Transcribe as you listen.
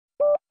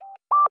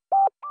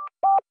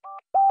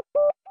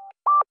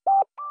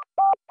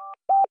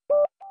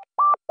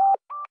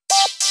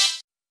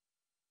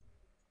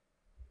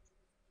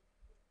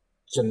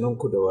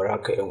Sannunku da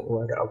warhaka 'yan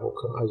uwa da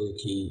abokan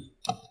arziki.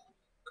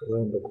 Kamar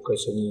yadda kuka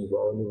sani ba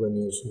wani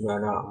bane,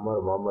 sunana Ammar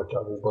Muhammad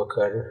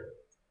Abubakar,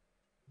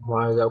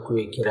 amma za ku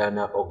iya kira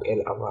na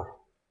OL Ammar.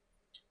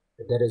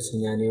 Da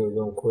darasina na yau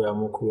zan koya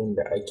muku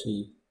yadda ake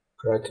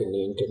cracking na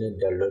Internet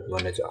Download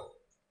Manager.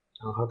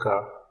 Don haka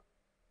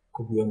ku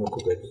biyo ni ku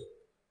gani.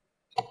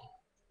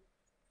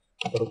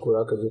 Farko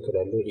za ka je ka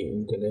download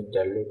Internet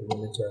Download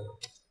Manager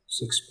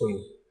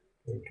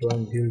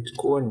 6.21 build,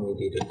 kowanne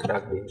dai da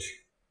crack ɗin shi.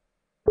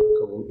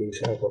 Ka buɗe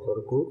shi haka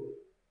farko,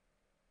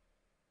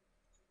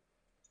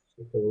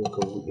 sai ka zo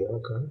ka buɗe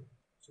haka,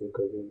 sai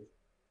ka zo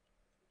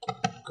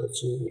ka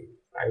ce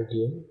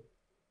IDM,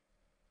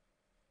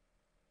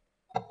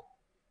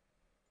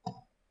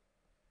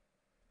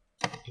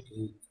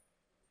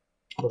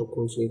 farko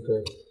sai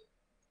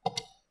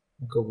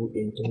ka buɗe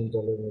Internet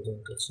Download Manager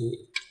ka ce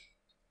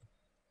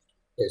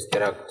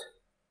extract,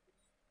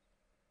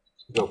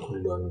 sai ka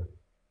kulle wannan.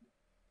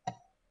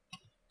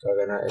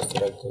 Kaga na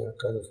extract ya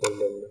kana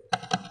folder nan,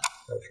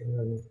 kafin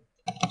nan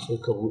sai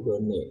ka buɗe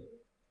wannan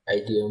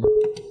IDM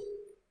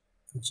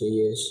ka ce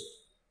yes,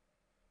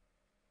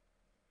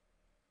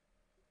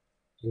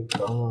 zai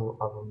kama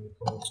abu mai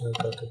kamar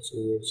haka ka ce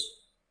yes,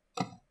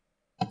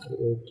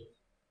 create,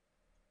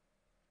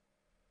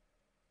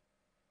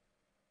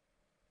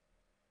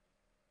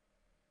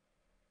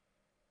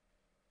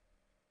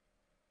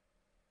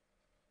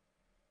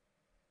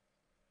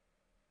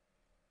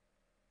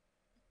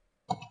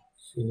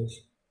 finish.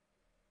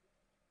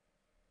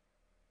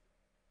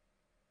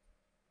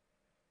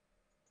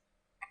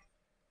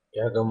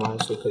 Ya gama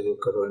sai ka zo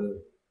ka roni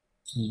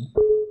key,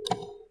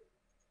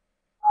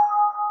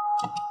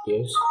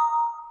 yes,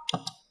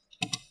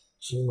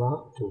 shi ma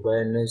to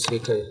bayan nan sai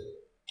ka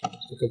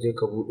je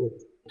ka buɗe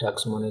tax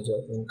manager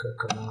ɗinka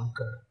kamar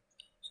haka,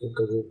 sai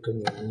ka zo ka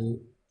nemi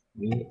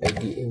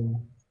IDM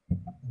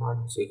man,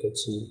 sai ka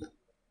ce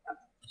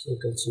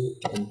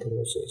in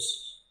process.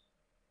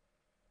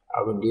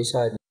 Abin da ya sa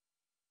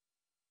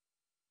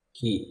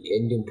ke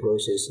ending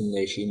process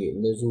nan shine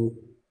na zo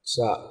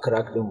sa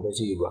crack ɗin ba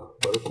zai yi ba.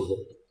 Bari ku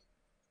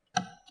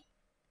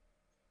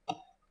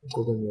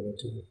ga me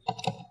nake yi.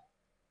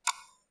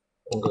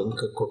 Kun ga in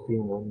ka copy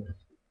wannan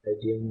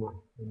IDM man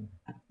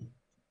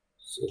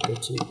sai ka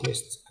ce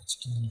paste a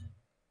cikin nan,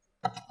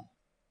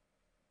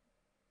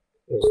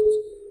 paste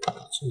ka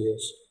ce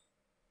yes.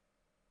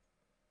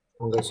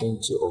 Kun ga sai in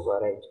ce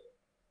override.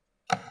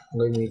 Kun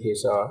ga me yake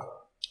sawa?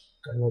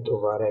 Cannot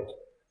override.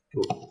 To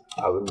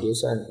abin da ya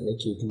sa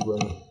nake duba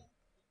nan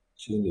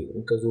shine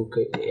in ka zo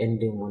kai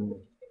ending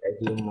wannan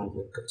IDM man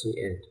ɗin ka ce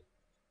end,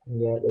 kun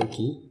ga ya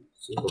ɗauke,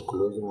 sai ka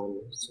close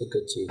wannan, sai ka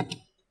ce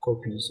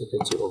copy, sai ka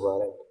ce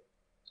override.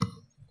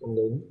 Kun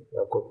gani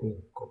ya copy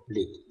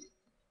complete.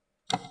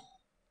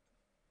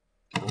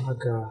 Don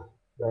haka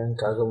bayan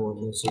ka gama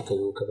wannan sai ka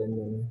zo ka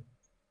danna nan,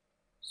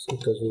 sai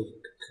ka zo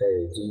ka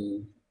je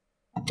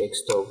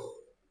desktop,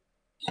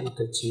 sai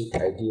ka ce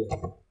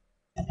IDM.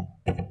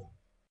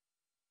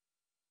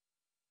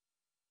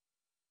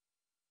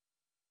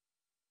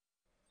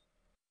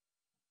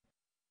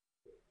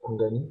 Kun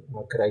gani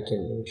na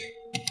cracking ɗin shi.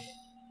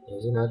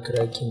 Yanzu na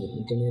cracking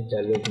Internet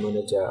Download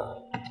Manager.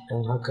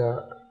 Don haka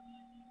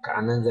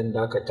anan zan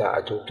dakata a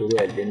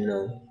tutorial ɗin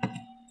nan.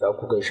 Za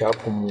ku ga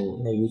shafinmu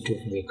na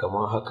YouTube mai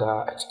kamar haka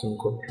a cikin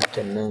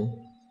kwamfutan nan,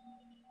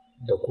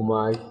 da kuma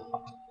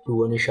duk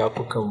wani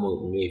shafukanmu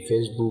mai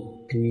Facebook,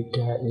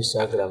 Twitter,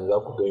 Instagram za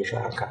ku gan shi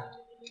haka,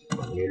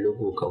 mai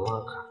logo kamar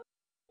haka.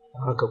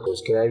 Don haka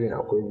subscribing,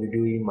 akwai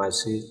bidiyoyi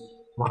masu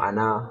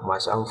ma'ana,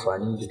 masu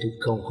amfani da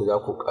dukkanku za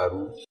ku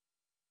ƙaru.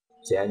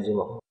 Sai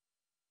anjima.